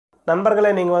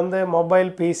நண்பர்களே நீங்கள் வந்து மொபைல்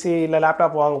பிசி இல்லை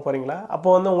லேப்டாப் வாங்க போகிறீங்களா? அப்போ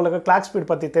வந்து உங்களுக்கு கிளாக் ஸ்பீட்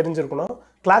பற்றி தெரிஞ்சிருக்கணும்.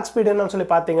 கிளாக் ஸ்பீடு என்னன்னு சொல்லி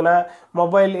பார்த்தீங்கன்னா,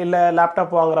 மொபைல் இல்லை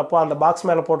லேப்டாப் வாங்குறப்போ அந்த பாக்ஸ்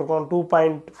மேலே போட்டிருக்கோம்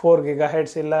 2.4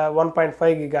 GHz இல்லை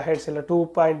 1.5 GHz இல்லை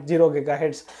 2.0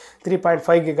 GHz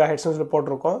 3.5 GHzன்னு சொல்லி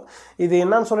போட்டிருக்கோம். இது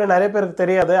என்னன்னு சொல்லி நிறைய பேருக்கு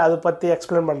தெரியாது. அதை பற்றி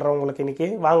எக்ஸ்பிளைன் பண்ணுறேன் உங்களுக்கு இன்றைக்கி.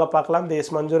 வாங்க பார்க்கலாம்.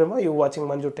 This manjuremo, you watching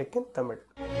Manju Tech in Tamil.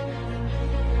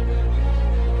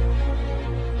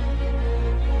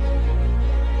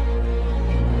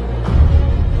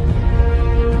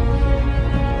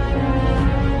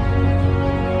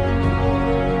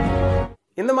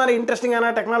 இந்த மாதிரி இன்ட்ரெஸ்டிங்கான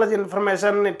technology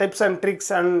information, tips and tricks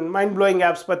and mind blowing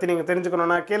apps பற்றி நீங்கள்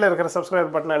தெரிஞ்சுக்கணுன்னா கீழே இருக்கிற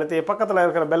சப்ஸ்கிரைப் பட்டன் அழுத்தி பக்கத்தில்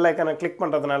இருக்கிற பெல் ஐக்கனை கிளிக்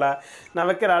பண்ணுறதுனால நான்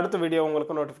வைக்கிற அடுத்த வீடியோ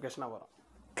உங்களுக்கு நோட்டிஃபிகேஷனாக வரும்.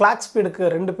 கிளாக் ஸ்பீடுக்கு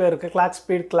ரெண்டு பேர் இருக்குது. கிளாக்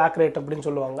ஸ்பீட், கிளாக் ரேட் அப்படின்னு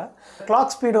சொல்லுவாங்க.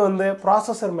 கிளாக் ஸ்பீடு வந்து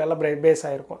ப்ராசஸர் மேலே பேஸ்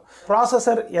ஆகிருக்கும்.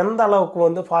 ப்ராசஸர் எந்த அளவுக்கு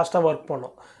வந்து ஃபாஸ்ட்டாக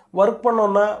ஒர்க்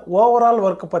பண்ணோன்னா ஓவரால்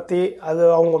ஒர்க்கை பற்றி அது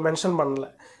அவங்க மென்ஷன் பண்ணல.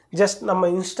 ஜஸ்ட்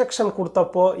நம்ம இன்ஸ்ட்ரக்ஷன்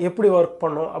கொடுத்தப்போ எப்படி ஒர்க்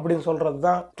பண்ணும் அப்படின்னு சொல்கிறது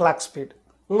தான் கிளாக் ஸ்பீட்.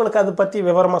 உங்களுக்கு அதை பற்றி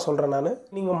விவரமாக சொல்கிறேன் நான்.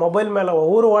 நீங்கள் மொபைல் மேலே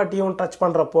ஒவ்வொரு வாட்டியும் டச்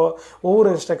பண்ணுறப்போ ஒவ்வொரு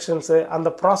இன்ஸ்ட்ரக்ஷன்ஸு அந்த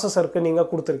ப்ராசஸருக்கு நீங்கள்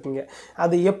கொடுத்துருக்கீங்க.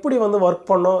 அது எப்படி வந்து ஒர்க்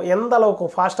பண்ணும், எந்த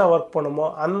அளவுக்கு ஃபாஸ்ட்டாக ஒர்க் பண்ணுமோ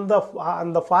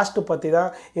அந்த ஃபாஸ்ட்டு பற்றி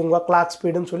தான் இவங்க கிளாக்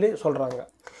ஸ்பீடுன்னு சொல்லி சொல்கிறாங்க.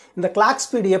 இந்த கிளாக்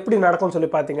ஸ்பீடு எப்படி நடக்கும்னு சொல்லி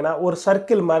பார்த்தீங்கன்னா, ஒரு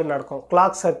சர்க்கிள் மாதிரி நடக்கும்.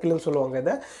 கிளாக் சர்க்கிள்னு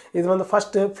சொல்லுவாங்க. இது வந்து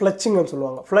ஃபஸ்ட்டு ஃப்ளச்சிங்னு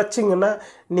சொல்லுவாங்க. ஃப்ளச்சிங்னா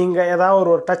நீங்கள் ஏதாவது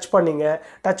ஒரு டச்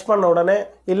பண்ண உடனே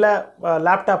இல்லை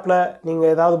லேப்டாப்பில்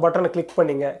நீங்கள் ஏதாவது பட்டனை கிளிக்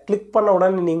பண்ண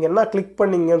உடனே நீங்கள் என்ன கிளிக்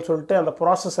பண்ணீங்கன்னு சொல்லிட்டு அந்த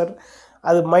ப்ராசஸர்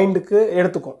அது மைண்டுக்கு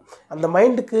எடுத்துக்கும். அந்த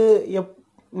மைண்டுக்கு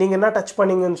நீங்கள் என்ன டச்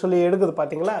பண்ணீங்கன்னு சொல்லி எடுக்குது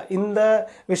பார்த்தீங்களா, இந்த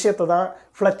விஷயத்தை தான்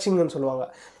ஃப்ளச்சிங்னு சொல்லுவாங்க.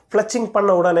 ஃப்ளச்சிங்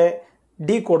பண்ண உடனே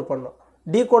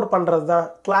டீகோட் பண்ணுறது தான்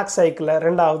கிளாக் சைக்கிளில்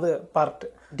ரெண்டாவது பார்ட்டு.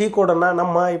 டீகோடுன்னா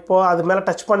நம்ம இப்போது அது மேலே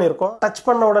டச்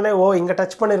பண்ண உடனே இங்கே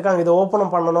டச் பண்ணியிருக்காங்க, இதை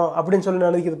ஓப்பனும் பண்ணணும் அப்படின்னு சொல்லி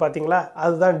நினைக்கிது பார்த்தீங்களா,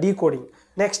 அதுதான் டீகோடிங்.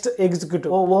 Next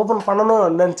executive. ஓப்பன் பண்ணணும்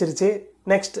நினச்சிருச்சு,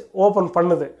 நெக்ஸ்ட் ஓப்பன்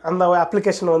பண்ணுது. அந்த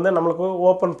அப்ளிகேஷன் வந்து நம்மளுக்கு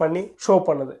ஓப்பன் பண்ணி ஷோ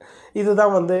பண்ணுது.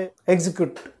 இதுதான் வந்து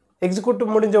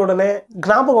எக்ஸிக்யூட்டிவ் முடிஞ்ச உடனே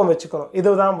ஞாபகம் வச்சுக்கணும்.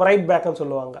 இதுதான் ரைட் பேக்குன்னு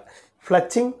சொல்லுவாங்க.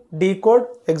 ஃப்ளச்சிங், டீகோட்,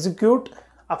 எக்ஸிக்யூட்,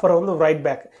 அப்புறம் வந்து ரைட்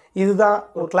பேக். இதுதான்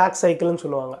ஒரு கிளாக் சைக்கிள்னு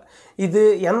சொல்லுவாங்க. இது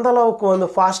எந்த அளவுக்கு வந்து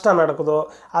ஃபாஸ்ட்டாக நடக்குதோ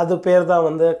அது பேர் தான்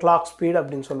வந்து கிளாக் ஸ்பீட்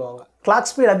அப்படின்னு சொல்லுவாங்க. கிளாக்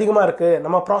ஸ்பீட் அதிகமாக இருக்குது,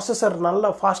 நம்ம ப்ராசஸர் நல்லா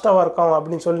ஃபாஸ்ட்டாக இருக்கும்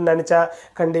அப்படின்னு சொல்லி நினச்சா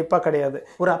கண்டிப்பாக கிடையாது.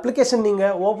 ஒரு அப்ளிகேஷன்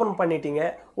நீங்கள் ஓப்பன் பண்ணிட்டீங்க,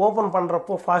 ஓப்பன்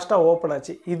பண்ணுறப்போ ஃபாஸ்ட்டாக ஓப்பன்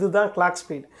ஆச்சு, இதுதான் கிளாக்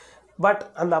ஸ்பீட். பட்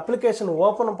அந்த அப்ளிகேஷன்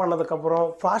ஓப்பன் பண்ணதுக்கப்புறம்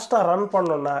ஃபாஸ்ட்டாக ரன்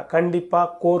பண்ணோன்னா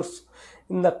கண்டிப்பாக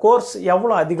இந்த கோர்ஸ்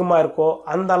எவ்வளோ அதிகமாக இருக்கோ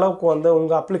அந்த அளவுக்கு வந்து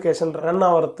உங்கள் அப்ளிகேஷன் ரன்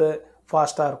ஆகிறது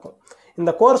ஃபாஸ்ட்டாக இருக்கும்.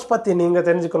 இந்த கோர்ஸ் பற்றி நீங்கள்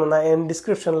தெரிஞ்சுக்கணுன்னா என்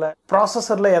டிஸ்கிரிப்ஷனில்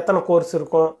ப்ராசஸரில் எத்தனை கோர்ஸ்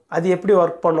இருக்கும், அது எப்படி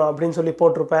ஒர்க் பண்ணும் அப்படின்னு சொல்லி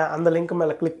போட்டிருப்பேன். அந்த லிங்க்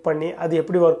மேலே கிளிக் பண்ணி அது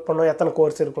எப்படி ஒர்க் பண்ணும், எத்தனை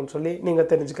கோர்ஸ் இருக்குன்னு சொல்லி நீங்கள்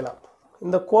தெரிஞ்சுக்கலாம்.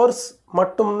 இந்த கோர்ஸ்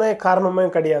மட்டும்தான் காரணமே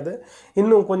கிடையாது.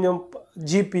 இன்னும் கொஞ்சம்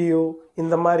ஜிபியு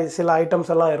இந்த மாதிரி சில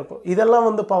ஐட்டம்ஸ் எல்லாம் இருக்கும். இதெல்லாம்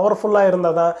வந்து பவர்ஃபுல்லாக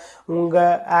இருந்தால் தான்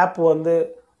உங்கள் ஆப் வந்து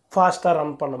ஃபாஸ்ட்டாக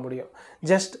ரன் பண்ண முடியும்.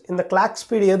 ஜஸ்ட் இந்த கிளாக்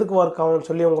ஸ்பீடு எதுக்கு ஒர்க் ஆகும்னு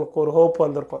சொல்லி உங்களுக்கு ஒரு ஹோப்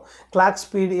வந்திருக்கும். கிளாக்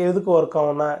ஸ்பீடு எதுக்கு ஒர்க்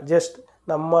ஆகும்னா, ஜஸ்ட்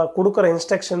நம்ம கொடுக்குற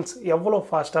இன்ஸ்ட்ரக்ஷன்ஸ் எவ்வளோ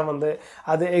ஃபாஸ்ட்டாக வந்து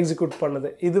அது எக்ஸிக்யூட் பண்ணுது,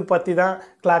 இது பற்றி தான்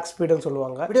கிளாக் ஸ்பீடுன்னு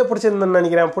சொல்லுவாங்க. வீடியோ பிடிச்சிருந்துன்னு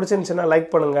நினைக்கிறேன். பிடிச்சிருந்துச்சுன்னா லைக்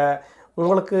பண்ணுங்கள்.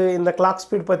 உங்களுக்கு இந்த கிளாக்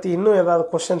ஸ்பீட் பற்றி இன்னும் ஏதாவது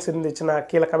கொஸ்டின்ஸ் இருந்துச்சுன்னா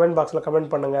கீழே கமெண்ட் பாக்ஸில்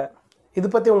கமெண்ட் பண்ணுங்கள். இது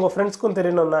பற்றி உங்கள் ஃப்ரெண்ட்ஸ்க்கும்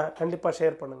தெரியணுன்னா கண்டிப்பாக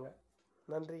ஷேர் பண்ணுங்கள்.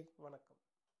 நன்றி, வணக்கம்.